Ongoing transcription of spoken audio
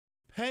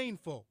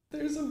Painful.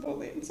 There's a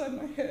bullet inside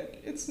my head.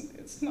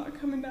 It's not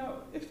coming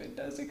out. If it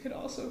does, it could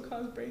also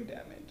cause brain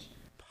damage.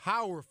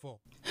 Powerful.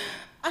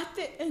 At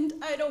the end,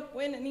 I don't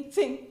win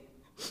anything.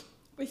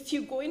 With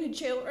you going to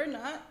jail or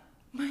not,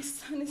 my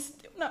son is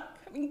still not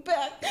coming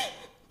back.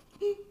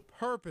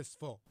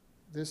 Purposeful.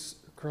 This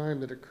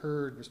crime that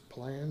occurred was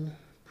planned,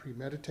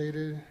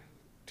 premeditated,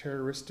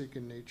 terroristic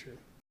in nature.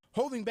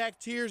 Holding back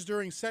tears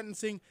during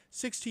sentencing,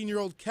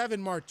 16-year-old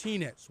Kevin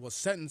Martinez was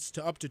sentenced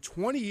to up to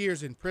 20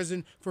 years in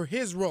prison for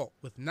his role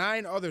with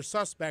 9 other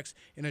suspects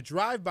in a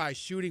drive-by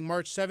shooting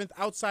March 7th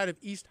outside of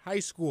East High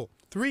School.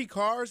 3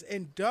 cars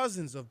and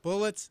dozens of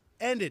bullets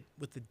ended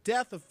with the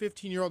death of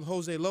 15-year-old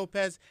Jose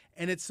Lopez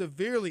and it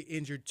severely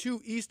injured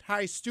 2 East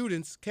High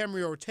students,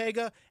 Camry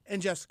Ortega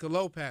and Jessica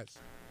Lopez.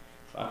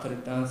 If I could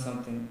have done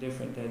something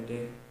different that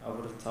day, I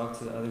would have talked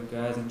to the other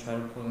guys and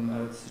tried to pull them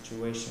out of the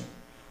situation,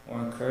 or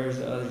encourage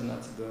the others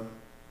not to go.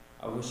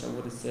 I wish I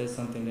would have said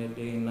something that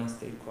day and not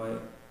stayed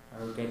quiet.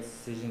 I regret the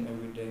decision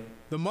every day.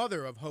 The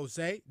mother of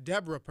Jose,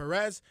 Deborah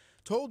Perez,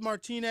 told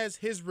Martinez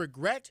his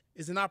regret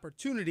is an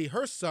opportunity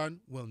her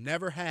son will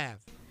never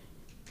have.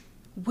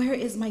 Where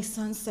is my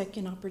son's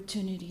second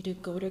opportunity to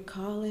go to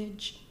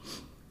college?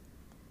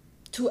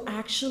 To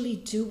actually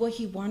do what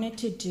he wanted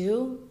to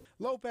do?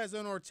 Lopez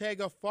and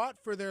Ortega fought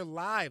for their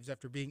lives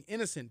after being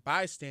innocent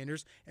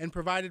bystanders and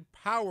provided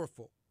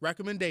powerful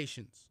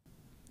recommendations.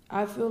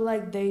 I feel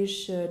like they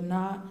should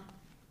not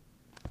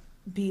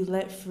be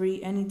let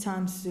free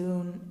anytime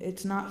soon.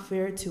 It's not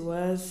fair to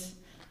us.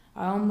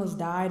 I almost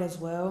died as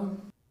well.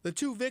 The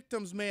 2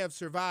 victims may have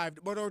survived,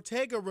 but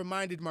Ortega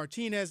reminded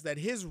Martinez that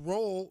his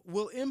role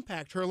will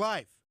impact her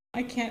life.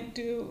 I can't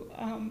do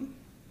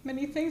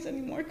many things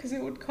anymore because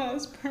it would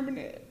cause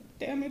permanent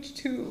damage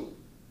to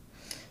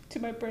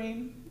my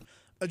brain.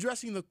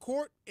 Addressing the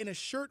court in a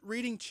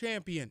shirt-reading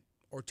champion,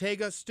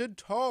 Ortega stood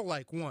tall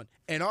like one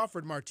and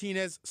offered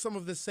Martinez some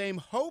of the same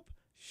hope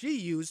she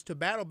used to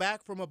battle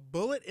back from a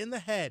bullet in the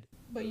head.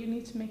 But you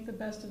need to make the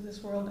best of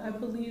this world. I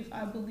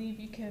believe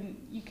you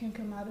can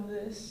come out of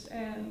this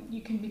and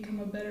you can become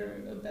a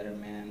better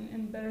man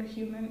and better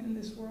human in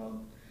this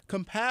world.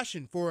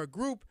 Compassion for a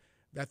group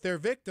that their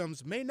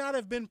victims may not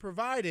have been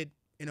provided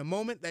in a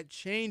moment that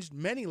changed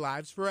many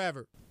lives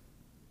forever.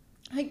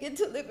 I get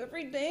to live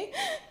every day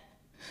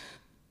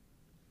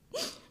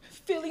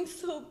feeling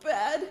so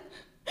bad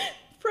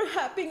for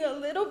having a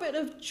little bit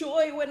of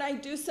joy when I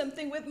do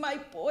something with my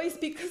boys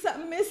because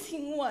I'm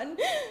missing one.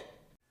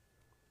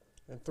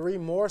 And 3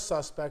 more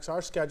suspects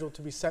are scheduled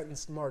to be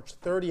sentenced March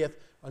 30th.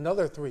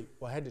 Another 3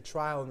 will head to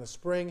trial in the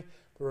spring.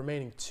 The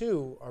remaining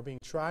 2 are being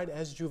tried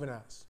as juveniles.